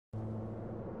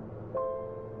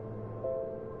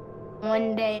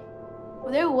One day,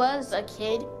 there was a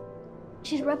kid,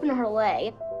 she's rubbing her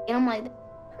leg, and I'm like,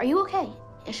 are you okay?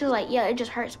 And she was like, yeah, it just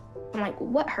hurts. I'm like,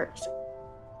 what hurts?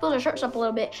 Pulls her shirts up a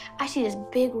little bit. I see this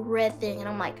big red thing, and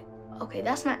I'm like, okay,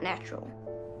 that's not natural.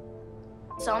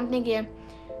 So I'm thinking,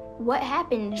 what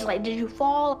happened? She's like, did you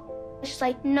fall? She's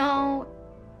like, no.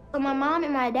 So my mom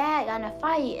and my dad got in a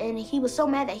fight, and he was so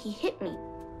mad that he hit me.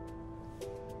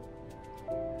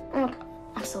 I'm like,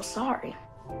 I'm so sorry.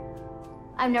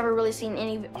 I've never really seen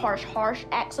any harsh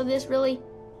acts of this, really.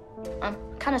 I'm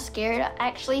kind of scared,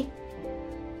 actually.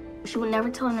 She would never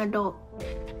tell an adult.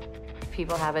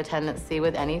 People have a tendency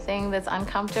with anything that's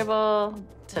uncomfortable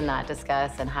to not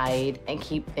discuss and hide and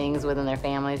keep things within their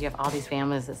families. You have all these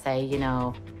families that say, you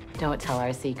know, don't tell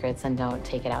our secrets and don't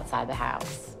take it outside the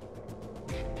house.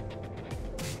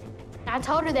 I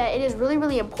told her that it is really,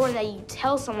 really important that you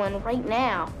tell someone right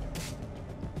now.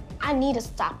 I need to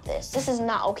stop this. This is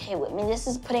not okay with me. This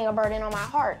is putting a burden on my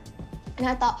heart. And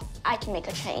I thought I can make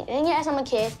a change. And yes, I'm a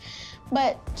kid,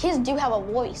 but kids do have a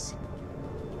voice.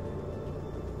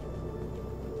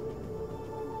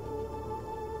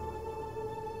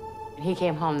 He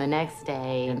came home the next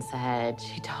day and said,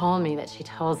 she told me that she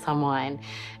told someone,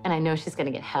 and I know she's gonna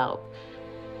get help.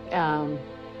 That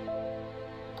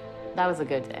was a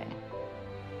good day.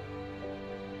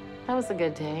 That was a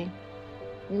good day.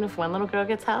 Even if one little girl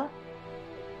gets help,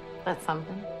 that's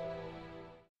something.